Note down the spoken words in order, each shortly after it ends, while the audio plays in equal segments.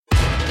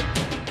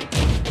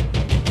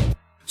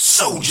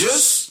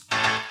soldiers.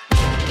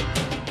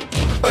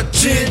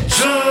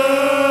 Attention.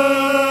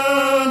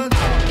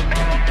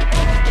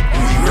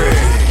 We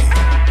ready.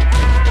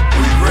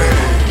 We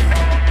ready.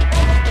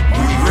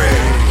 We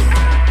ready.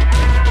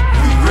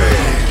 We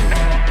ready.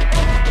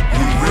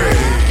 We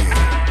ready.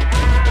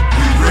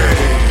 We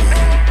ready.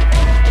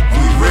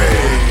 We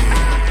ready.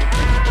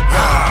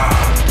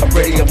 I'm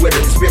ready, I'm with it,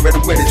 the spirit,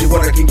 I'm with it. You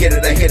want it, can get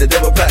it, I hit it,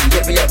 double plot and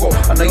get me up.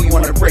 I know you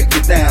wanna break me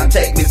down,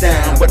 take me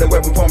down. But the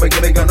weapon for me,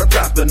 me gonna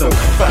drop the note.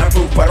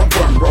 Fireproof, I don't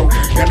burn, bro.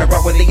 Gonna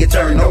rock with the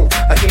eternal.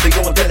 I keep it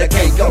going till I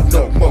can't go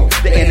no more.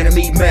 The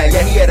enemy mad,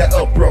 yeah, he had an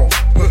uproar.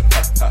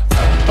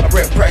 I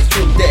rep price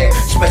through that,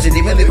 smashing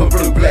even living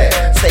blue black.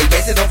 Say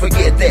yes and don't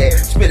forget that.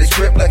 Spit a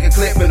script like a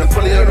clip and I'm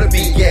fully on the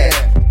beat, yeah.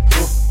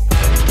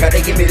 Gotta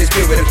give me the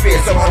spirit of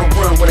fear, so I don't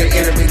run when the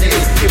enemy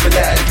is. Give it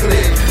loud and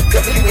clear.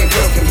 Couple you ain't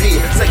come from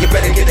here, so you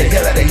better get the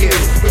hell out of here.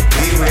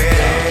 We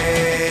ready.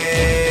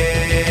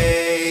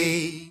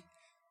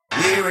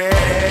 We ready.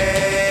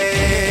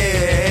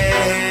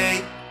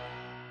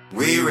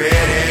 We ready.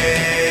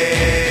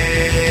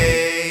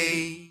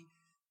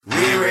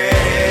 We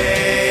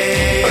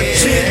ready.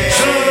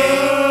 Attention.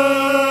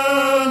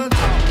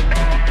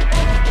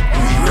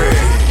 We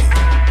ready.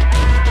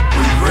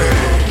 We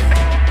ready.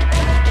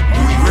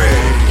 We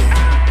ready.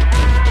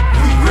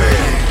 We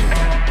ready.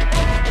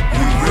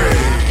 We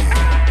ready.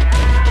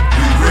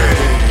 We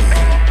ready.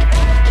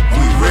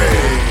 We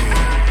ready.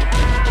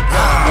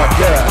 My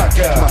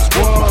God, my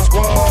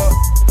squad,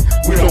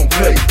 we don't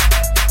play.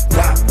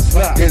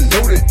 Lock and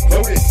load it.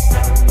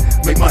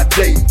 Make my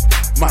day,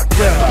 my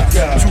God,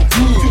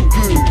 too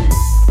good.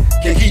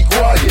 Can't keep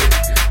quiet,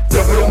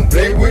 devil don't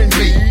play with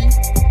me.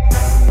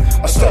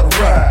 I start a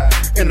ride,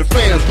 and the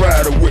fans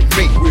ride with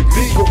me.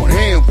 Going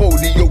hand for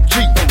the OG.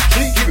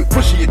 Keep it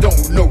pushing, you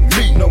don't know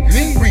me.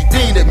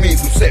 Everything that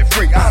means I'm set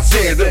free. I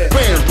said the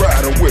fans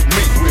ride with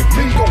me.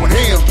 Going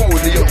hand for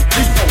the OG.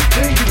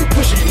 Keep it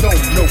pushing, you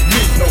don't know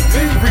me.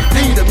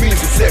 Everything that means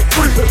I'm set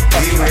free.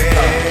 We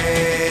ready.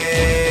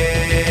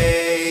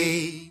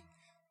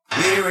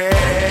 We ready.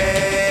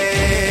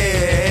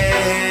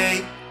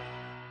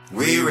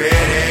 We ready.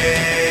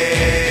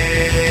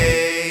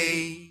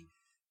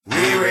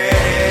 We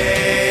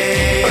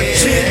ready.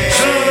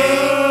 Attention.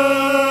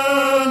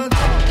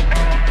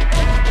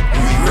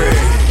 We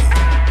ready.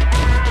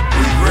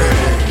 We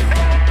ready.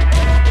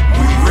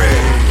 We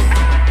ready.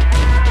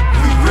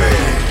 We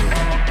ready.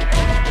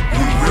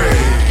 We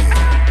ready.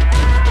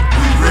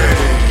 We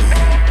ready.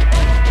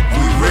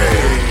 We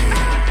ready.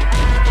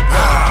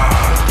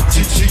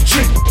 TTG.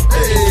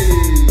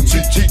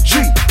 TTG.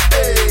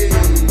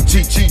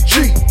 TTG.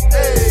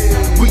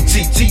 We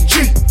TTG.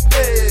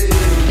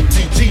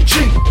 TTG.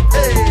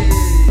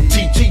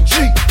 TTG.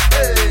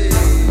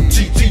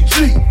 TTG.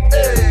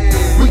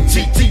 We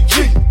TTG.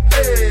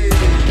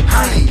 I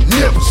ain't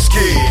never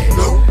scared.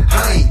 No, I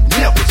ain't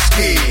never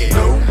scared.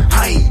 No, I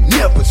ain't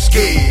never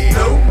scared.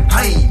 No, I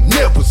ain't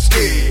never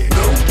scared.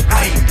 No, I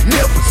ain't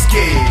never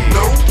scared.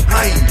 No,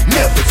 I ain't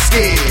never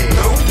scared.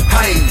 No, I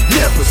ain't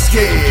never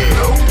scared.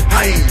 No,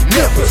 I ain't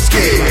never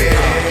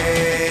scared.